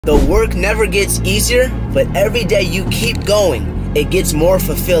The work never gets easier, but every day you keep going, it gets more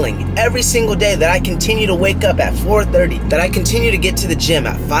fulfilling. Every single day that I continue to wake up at 4:30, that I continue to get to the gym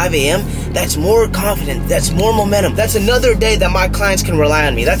at 5 a.m., that's more confidence, that's more momentum. That's another day that my clients can rely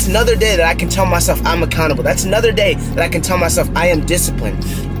on me. That's another day that I can tell myself I'm accountable. That's another day that I can tell myself I am disciplined.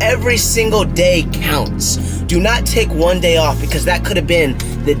 Every single day counts. Do not take one day off, because that could have been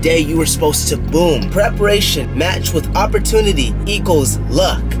the day you were supposed to boom. Preparation matched with opportunity equals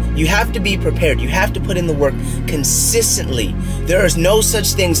luck. You have to be prepared. You have to put in the work consistently. There is no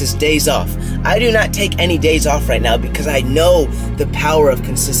such things as days off. I do not take any days off right now because I know the power of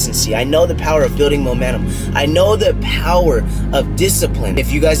consistency. I know the power of building momentum. I know the power of discipline.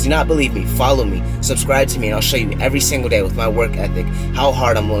 If you guys do not believe me, follow me, subscribe to me, and I'll show you every single day with my work ethic how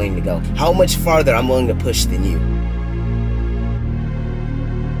hard I'm willing to go, how much farther I'm willing to push than you.